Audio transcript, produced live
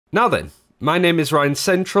Now then, my name is Ryan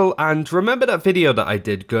Central, and remember that video that I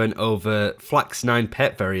did going over Flak's 9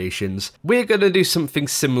 pet variations? We're going to do something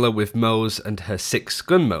similar with Moze and her 6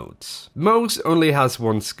 gun modes. Moze only has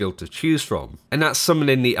one skill to choose from, and that's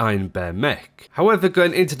summoning the Iron Bear mech. However,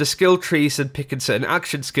 going into the skill trees and picking certain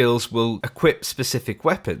action skills will equip specific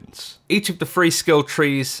weapons. Each of the 3 skill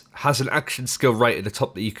trees has an action skill right at the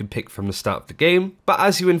top that you can pick from the start of the game, but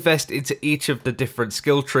as you invest into each of the different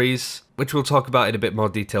skill trees, which we'll talk about in a bit more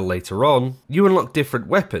detail later on, you unlock different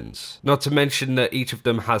weapons. Not to mention that each of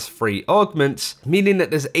them has 3 augments, meaning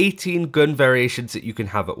that there's 18 gun variations that you can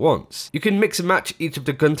have at once. You can mix and match each of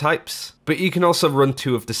the gun types, but you can also run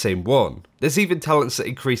 2 of the same one. There's even talents that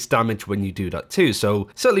increase damage when you do that too, so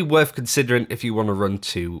certainly worth considering if you want to run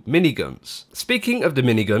 2 miniguns. Speaking of the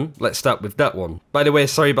minigun, let's start with that one. By the way,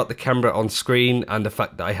 sorry about the camera on screen and the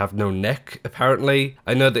fact that I have no neck, apparently.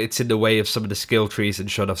 I know that it's in the way of some of the skill trees and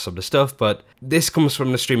showed off some of the stuff, but this comes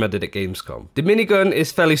from the stream I did at Gamescom. The minigun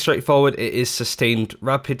is fairly straightforward. It is sustained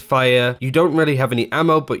rapid fire. You don't really have any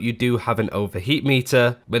ammo, but you do have an overheat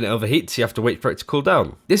meter. When it overheats, you have to wait for it to cool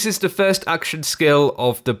down. This is the first action skill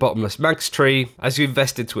of the bottomless mags tree. As you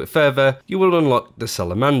invest into it further, you will unlock the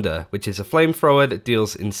salamander, which is a flamethrower that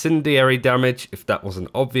deals incendiary damage, if that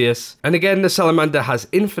wasn't obvious. And again, the salamander has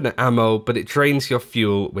infinite ammo, but it drains your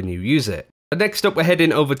fuel when you use it. And next up, we're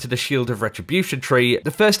heading over to the Shield of Retribution tree.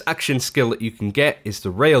 The first action skill that you can get is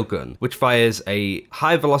the railgun, which fires a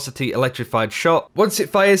high velocity electrified shot. Once it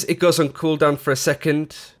fires, it goes on cooldown for a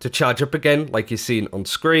second to charge up again, like you're seeing on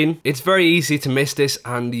screen. It's very easy to miss this,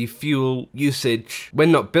 and the fuel usage,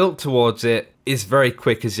 when not built towards it, is very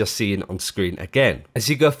quick, as you're seeing on screen again. As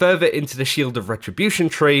you go further into the Shield of Retribution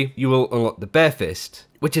tree, you will unlock the Bare Fist,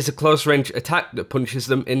 which is a close range attack that punches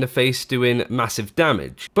them in the face, doing massive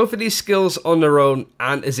damage. Both of these skills on their own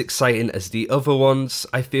aren't as exciting as the other ones.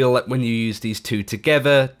 I feel like when you use these 2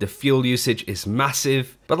 together, the fuel usage is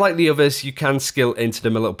massive, but like the others, you can skill into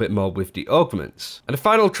them a little bit more with the augments. And the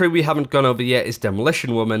final tree we haven't gone over yet is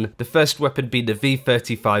Demolition Woman, the first weapon being the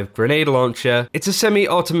V35 grenade launcher. It's a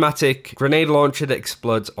semi-automatic grenade launcher that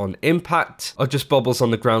explodes on impact, or just bobbles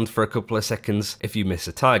on the ground for a couple of seconds if you miss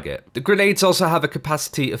a target. The grenades also have a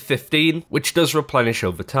capacity of 15, which does replenish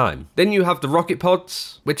over time. Then you have the rocket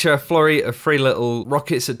pods, which are a flurry of 3 little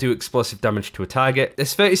rockets that do explosive damage to a target.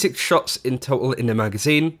 There's 36 shots in total in the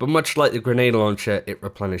magazine, but much like the grenade launcher, it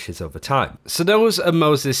replenishes over time. So those are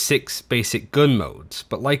Moze's 6 basic gun modes,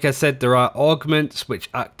 but like I said, there are augments which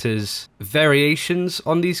act as variations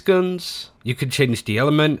on these guns. You can change the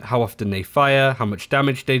element, how often they fire, how much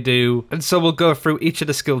damage they do, and so we'll go through each of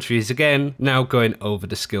the skill trees again, now going over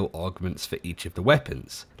the skill augments for each of the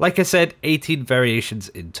weapons. Like I said, 18 variations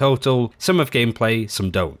in total, some have gameplay, some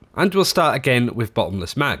don't. And we'll start again with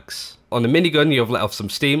bottomless mags. On the minigun, you have let off some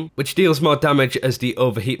steam, which deals more damage as the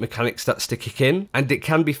overheat mechanic starts to kick in, and it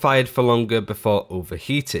can be fired for longer before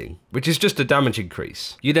overheating, which is just a damage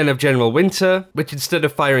increase. You then have General Winter, which instead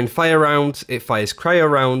of firing fire rounds, it fires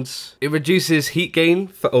cryo rounds. It reduces heat gain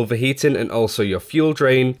for overheating and also your fuel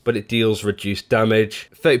drain, but it deals reduced damage,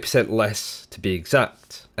 30% less to be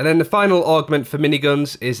exact. And then the final augment for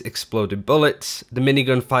miniguns is Exploding Bullets. The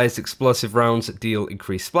minigun fires explosive rounds that deal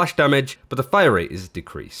increased splash damage, but the fire rate is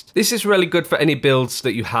decreased. This is really good for any builds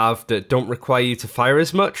that you have that don't require you to fire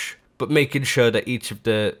as much, but making sure that each of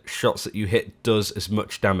the shots that you hit does as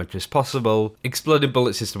much damage as possible. Exploding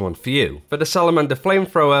Bullets is the one for you. For the Salamander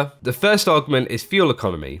Flamethrower, the first augment is Fuel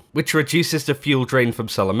Economy, which reduces the fuel drain from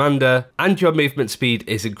Salamander, and your movement speed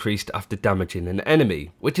is increased after damaging an enemy,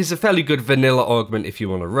 which is a fairly good vanilla augment if you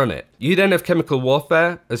want to run it. You then have Chemical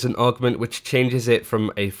Warfare as an augment which changes it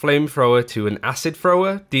from a flamethrower to an acid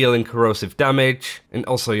thrower, dealing corrosive damage, and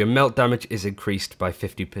also your melt damage is increased by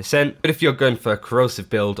 50%. But if you're going for a corrosive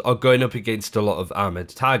build or going up against a lot of armoured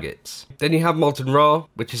targets. Then you have Molten Raw,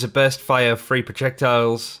 which is a burst fire 3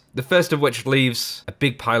 projectiles, the first of which leaves a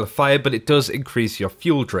big pile of fire, but it does increase your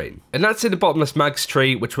fuel drain. And that's in the bottomless mags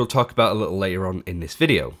tree, which we'll talk about a little later on in this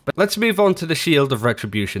video. But let's move on to the Shield of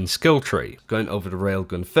Retribution skill tree. Going over the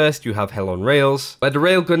railgun first, you have Hell on Rails, where the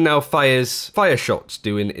railgun now fires fire shots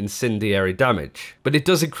doing incendiary damage, but it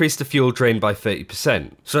does increase the fuel drain by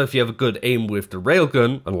 30%. So if you have a good aim with the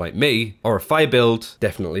railgun, unlike me, or a fire build,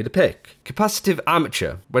 definitely the pick. Capacitive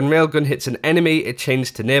Armature. When railgun hits an enemy, it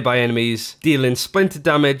chains to nearby enemies, dealing splinter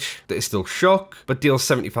damage that is still shock, but deals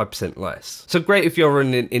 75% less. So great if you're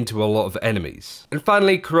running into a lot of enemies. And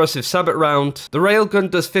finally, Corrosive Sabot Round. The railgun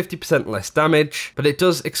does 50% less damage, but it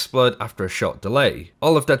does explode after a shot delay.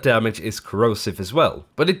 All of that damage is corrosive as well,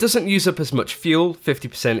 but it doesn't use up as much fuel,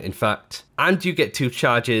 50% in fact, and you get 2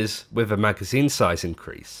 charges with a magazine size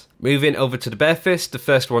increase. Moving over to the Bare Fist, the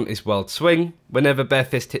first one is Wild Swing. Whenever Bare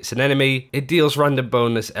Fist hits an enemy, it deals random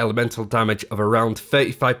bonus elemental damage of around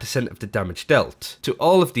 35% of the damage dealt to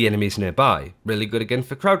all of the enemies nearby. Really good again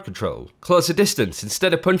for crowd control. Closer distance.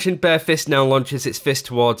 Instead of punching, Bare Fist now launches its fist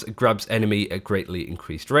towards and grabs enemy at greatly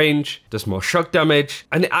increased range, does more shock damage,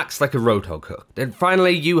 and it acts like a Roadhog hook. Then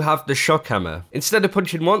finally, you have the Shock Hammer. Instead of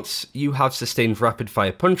punching once, you have sustained rapid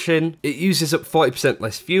fire punching. It uses up 40%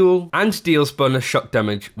 less fuel and deals bonus shock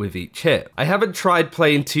damage with each hit. I haven't tried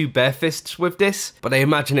playing 2 Bare Fists with this, but I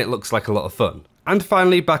imagine it looks like a lot of fun. And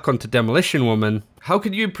finally, back onto Demolition Woman. How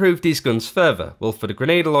can you improve these guns further? Well, for the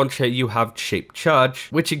grenade launcher, you have Shaped Charge,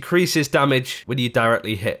 which increases damage when you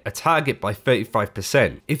directly hit a target by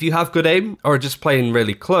 35%. If you have good aim, or are just playing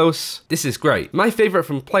really close, this is great. My favourite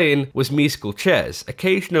from playing was musical chairs.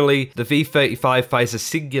 Occasionally, the V35 fires a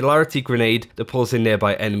singularity grenade that pulls in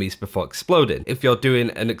nearby enemies before exploding. If you're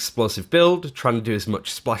doing an explosive build, trying to do as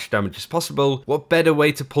much splash damage as possible, what better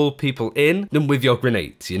way to pull people in than with your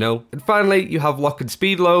grenades, you know? And finally, you have Lock and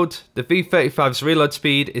Speed Load. The V35's reload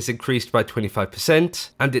speed is increased by 25%,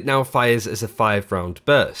 and it now fires as a 5-round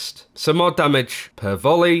burst. So more damage per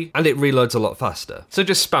volley, and it reloads a lot faster. So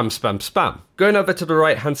just spam, spam, spam. Going over to the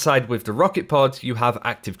right hand side with the rocket pod, you have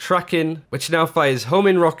active tracking, which now fires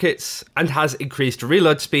homing rockets and has increased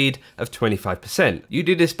reload speed of 25%. You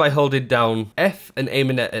do this by holding down F and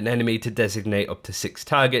aiming at an enemy to designate up to 6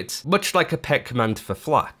 targets, much like a pet command for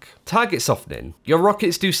flak. Target softening. Your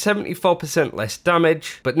rockets do 74% less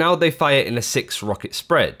damage, but now they fire in a 6 rocket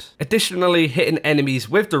spread. Additionally, hitting enemies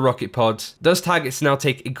with the rocket pods, those targets now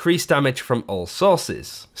take increased damage from all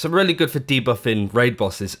sources. So really good for debuffing raid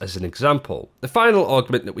bosses as an example. The final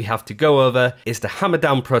augment that we have to go over is the Hammer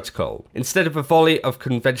Down Protocol. Instead of a volley of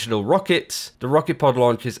conventional rockets, the rocket pod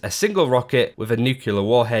launches a single rocket with a nuclear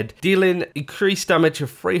warhead, dealing increased damage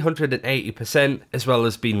of 380% as well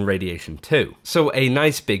as being radiation too. So a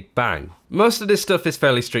nice big bang. Most of this stuff is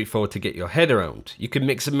fairly straightforward to get your head around. You can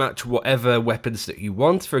mix and match whatever weapons that you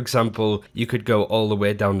want. For example, you could go all the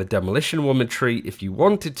way down the Demolition Woman tree if you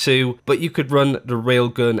wanted to, but you could run the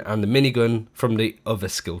railgun and the minigun from the other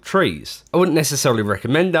skill trees. I wouldn't necessarily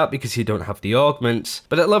recommend that because you don't have the augments,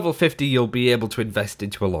 but at level 50 you'll be able to invest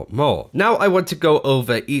into a lot more. Now I want to go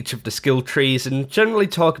over each of the skill trees and generally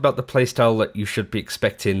talk about the playstyle that you should be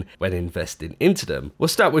expecting when investing into them. We'll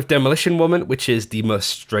start with Demolition Woman, which is the most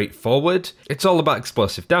straightforward. It's all about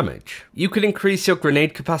explosive damage. You can increase your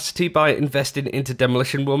grenade capacity by investing into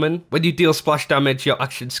Demolition Woman. When you deal splash damage, your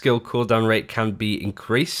action skill cooldown rate can be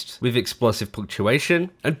increased with explosive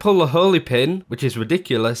punctuation. And pull a holy pin, which is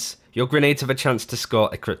ridiculous, your grenades have a chance to score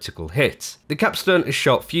a critical hit. The capstone is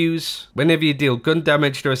short fuse. Whenever you deal gun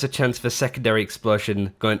damage, there is a chance for secondary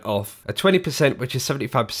explosion going off at 20%, which is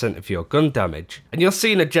 75% of your gun damage. And you're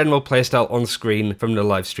seeing a general playstyle on screen from the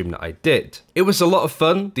live stream that I did. It was a lot of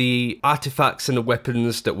fun. The artifacts and the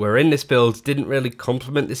weapons that were in this build didn't really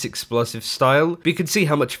complement this explosive style, but you can see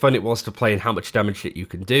how much fun it was to play and how much damage that you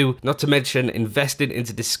can do. Not to mention, investing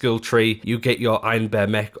into this skill tree, you get your Iron Bear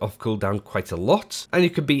mech off cooldown quite a lot, and you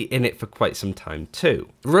could be in it for quite some time too.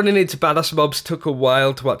 Running into badass mobs took a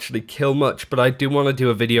while to actually kill much, but I do want to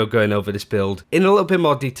do a video going over this build in a little bit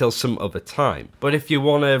more detail some other time. But if you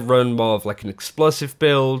want to run more of like an explosive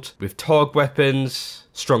build with Torg weapons,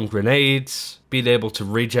 strong grenades, being able to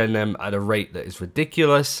regen them at a rate that is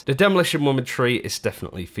ridiculous, the Demolition Woman tree is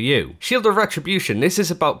definitely for you. Shield of Retribution. This is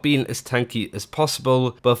about being as tanky as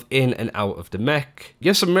possible, both in and out of the mech.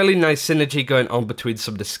 You have some really nice synergy going on between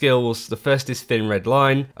some of the skills. The first is Thin Red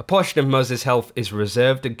Line. A portion of Moze's health is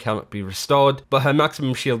reserved and cannot be restored, but her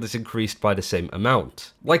maximum shield is increased by the same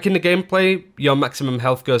amount. Like in the gameplay, your maximum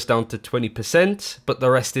health goes down to 20%, but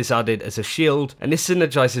the rest is added as a shield, and this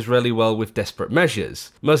synergizes really well with Desperate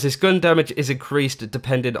Measures. Moze's gun damage is increased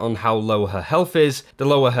depending on how low her health is. The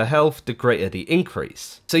lower her health, the greater the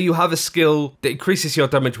increase. So you have a skill that increases your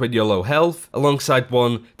damage when you're low health, alongside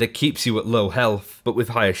one that keeps you at low health, but with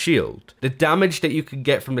higher shield. The damage that you can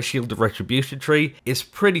get from the Shield of Retribution tree is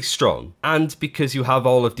pretty strong, and because you have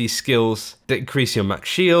all of these skills that increase your max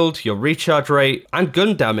shield, your recharge rate, and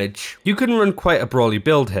gun damage, you can run quite a brawly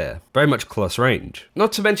build here, very much close range.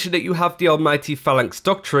 Not to mention that you have the almighty Phalanx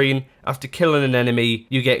Doctrine. After killing an enemy,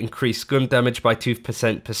 you get increased gun damage by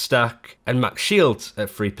 2% per stack, and max shields at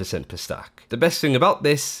 3% per stack. The best thing about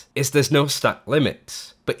this is there's no stack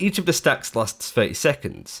limit, but each of the stacks lasts 30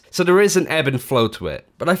 seconds, so there is an ebb and flow to it,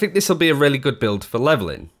 but I think this will be a really good build for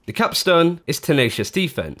leveling. The capstone is Tenacious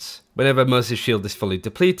Defense. Whenever Moze's shield is fully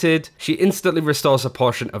depleted, she instantly restores a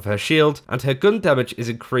portion of her shield, and her gun damage is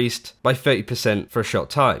increased by 30% for a short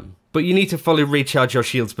time. but you need to fully recharge your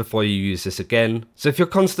shields before you use this again. So if you're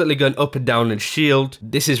constantly going up and down in shield,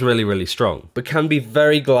 this is really strong, but can be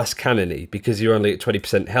very glass cannony because you're only at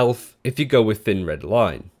 20% health if you go with thin red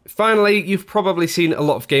line. Finally, you've probably seen a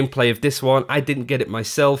lot of gameplay of this one. I didn't get it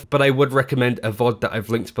myself, but I would recommend a VOD that I've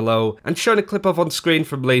linked below and shown a clip of on screen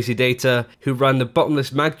from Lazy Data, who ran the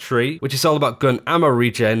bottomless mag tree, which is all about gun ammo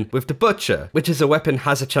regen, with the Butcher, which as a weapon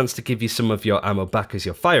has a chance to give you some of your ammo back as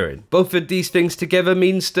you're firing. Both of these things together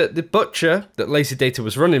means that the Butcher that Lazy Data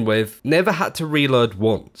was running with never had to reload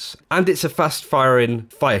once, and it's a fast firing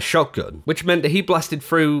fire shotgun, which meant that he blasted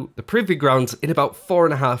through the proving grounds in about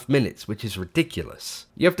 4.5 minutes, which is ridiculous.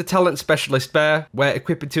 You have the talent Specialist Bear, where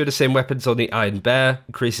equipping two of the same weapons on the Iron Bear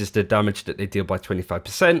increases the damage that they deal by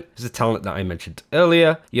 25%, is a talent that I mentioned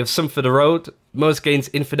earlier. You have Some for the Road. Moze gains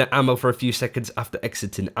infinite ammo for a few seconds after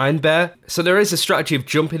exiting Iron Bear. So there is a strategy of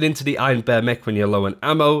jumping into the Iron Bear mech when you're low on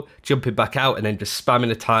ammo, jumping back out and then just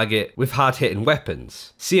spamming a target with hard hitting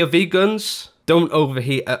weapons. COV guns don't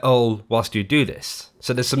overheat at all whilst you do this,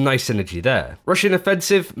 so there's some nice synergy there. Russian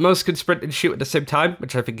offensive, Moze can sprint and shoot at the same time,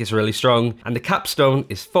 which I think is really strong, and the capstone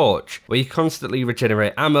is Forge, where you constantly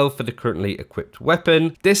regenerate ammo for the currently equipped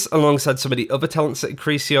weapon. This, alongside some of the other talents that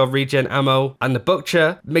increase your regen ammo, and the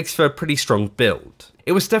Butcher, makes for a pretty strong build.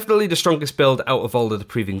 It was definitely the strongest build out of all of the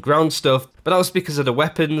proving ground stuff, but that was because of the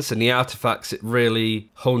weapons and the artifacts. It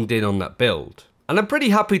really honed in on that build. And I'm pretty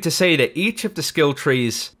happy to say that each of the skill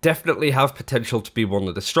trees definitely have potential to be one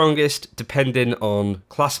of the strongest, depending on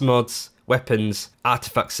class mods, weapons,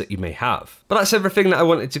 artifacts that you may have. But that's everything that I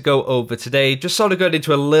wanted to go over today, just sort of going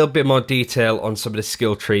into a little bit more detail on some of the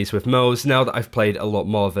skill trees with Moze now that I've played a lot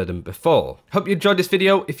more of it than before. Hope you enjoyed this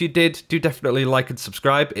video. If you did, do definitely like and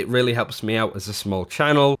subscribe. It really helps me out as a small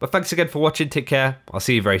channel. But thanks again for watching, take care, I'll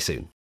see you very soon.